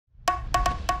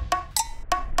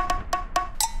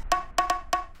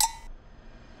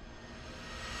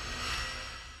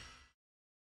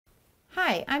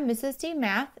Hi, I'm Mrs. D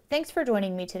Math. Thanks for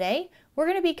joining me today. We're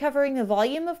going to be covering the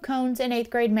volume of cones in 8th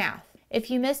grade math.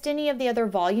 If you missed any of the other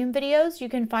volume videos, you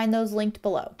can find those linked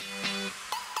below.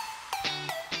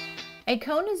 A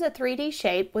cone is a 3D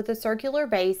shape with a circular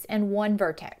base and one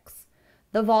vertex.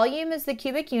 The volume is the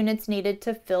cubic units needed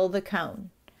to fill the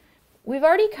cone. We've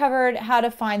already covered how to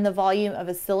find the volume of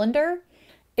a cylinder.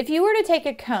 If you were to take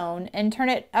a cone and turn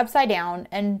it upside down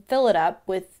and fill it up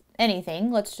with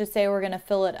anything, let's just say we're going to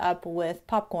fill it up with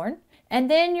popcorn,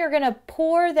 and then you're going to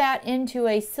pour that into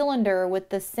a cylinder with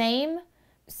the same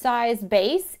size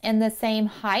base and the same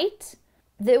height,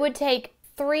 that would take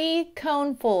 3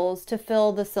 conefuls to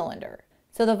fill the cylinder.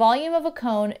 So the volume of a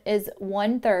cone is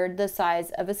 1/3 the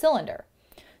size of a cylinder.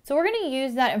 So we're going to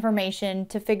use that information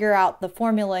to figure out the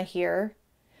formula here.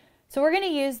 So we're going to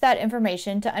use that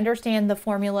information to understand the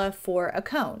formula for a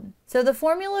cone. So the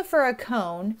formula for a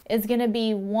cone is going to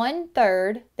be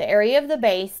 1/3 the area of the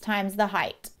base times the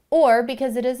height. Or,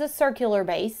 because it is a circular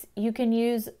base, you can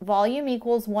use volume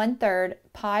equals 1/3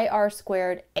 pi r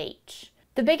squared h.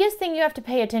 The biggest thing you have to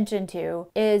pay attention to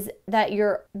is that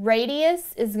your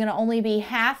radius is going to only be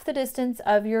half the distance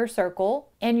of your circle,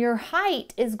 and your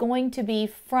height is going to be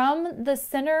from the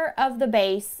center of the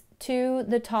base to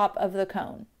the top of the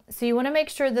cone. So you want to make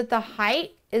sure that the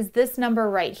height is this number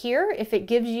right here. If it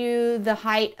gives you the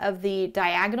height of the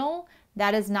diagonal,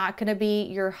 that is not going to be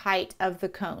your height of the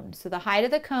cone. So the height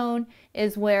of the cone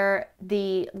is where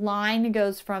the line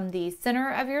goes from the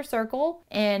center of your circle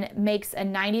and makes a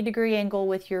 90-degree angle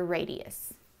with your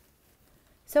radius.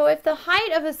 So if the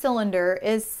height of a cylinder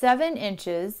is 7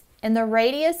 inches and the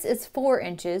radius is 4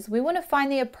 inches, we want to find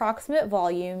the approximate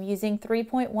volume using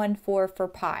 3.14 for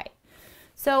pi.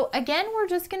 So again, we're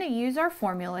just going to use our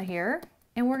formula here,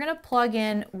 and we're going to plug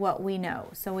in what we know.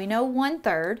 So we know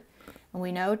 1/3, and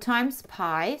we know times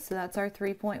pi, so that's our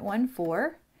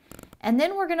 3.14. And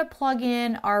then we're going to plug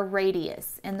in our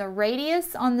radius, and the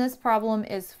radius on this problem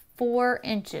is 4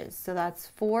 inches. So that's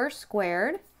 4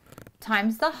 squared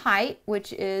times the height,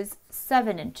 which is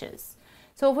 7 inches.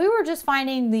 So if we were just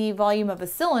finding the volume of a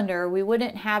cylinder, we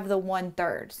wouldn't have the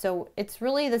 1/3. So it's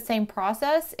really the same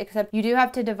process, except you do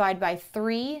have to divide by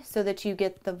 3 so that you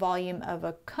get the volume of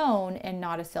a cone and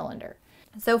not a cylinder.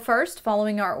 So first,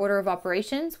 following our order of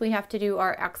operations, we have to do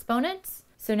our exponents.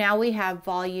 So now we have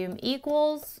volume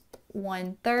equals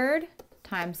 1/3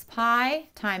 times pi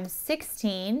times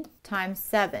 16 times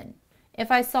 7.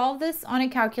 If I solve this on a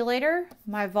calculator,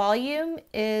 my volume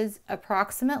is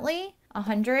approximately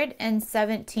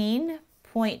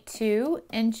 117.2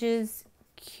 inches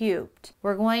cubed.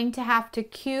 We're going to have to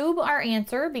cube our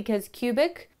answer because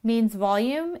cubic means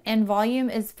volume, and volume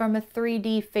is from a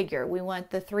 3D figure. We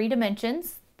want the 3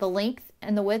 dimensions, the length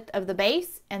and the width of the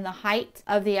base and the height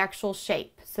of the actual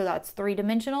shape. So that's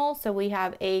 3-dimensional, so we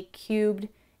have a cubed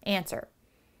answer.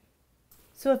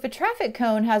 So if a traffic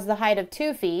cone has the height of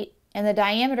 2 feet and the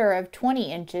diameter of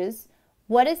 20 inches,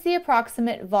 what is the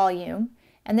approximate volume?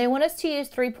 And they want us to use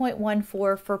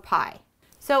 3.14 for pi.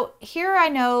 So here I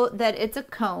know that it's a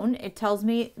cone. It tells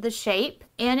me the shape,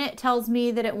 and it tells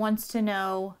me that it wants to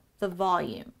know the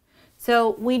volume.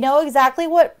 So we know exactly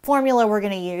what formula we're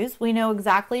going to use. We know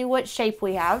exactly what shape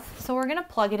we have. So we're going to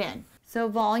plug it in. So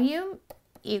volume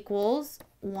equals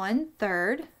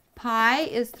 1/3. Pi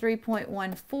is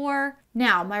 3.14.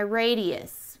 Now my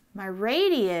radius. My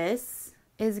radius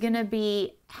is going to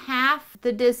be half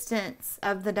the distance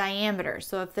of the diameter.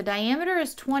 So if the diameter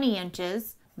is 20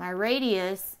 inches, my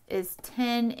radius is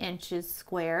 10 inches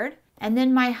squared. And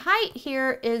then my height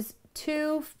here is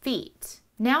 2 feet.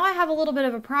 Now I have a little bit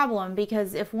of a problem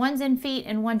because if one's in feet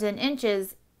and one's in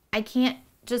inches, I can't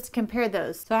just compare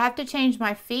those. So I have to change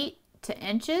my feet to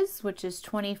inches, which is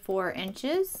 24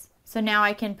 inches. So now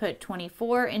I can put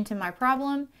 24 into my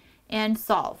problem and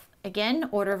solve. Again,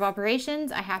 order of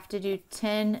operations, I have to do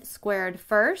 10 squared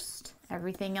first.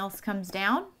 Everything else comes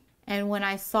down. And when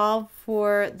I solve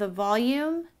for the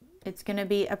volume, it's going to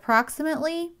be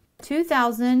approximately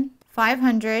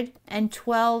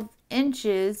 2,512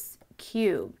 inches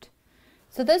cubed.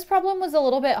 So this problem was a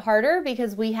little bit harder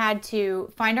because we had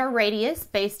to find our radius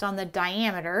based on the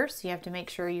diameter. So you have to make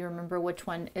sure you remember which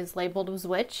one is labeled as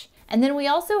which. And then we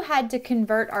also had to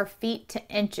convert our feet to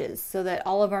inches so that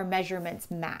all of our measurements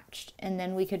matched. And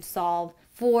then we could solve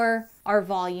for our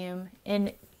volume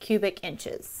in cubic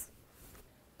inches.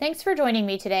 Thanks for joining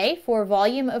me today for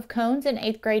volume of cones in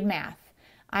 8th grade math.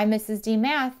 I'm Mrs. D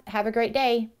Math. Have a great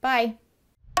day. Bye.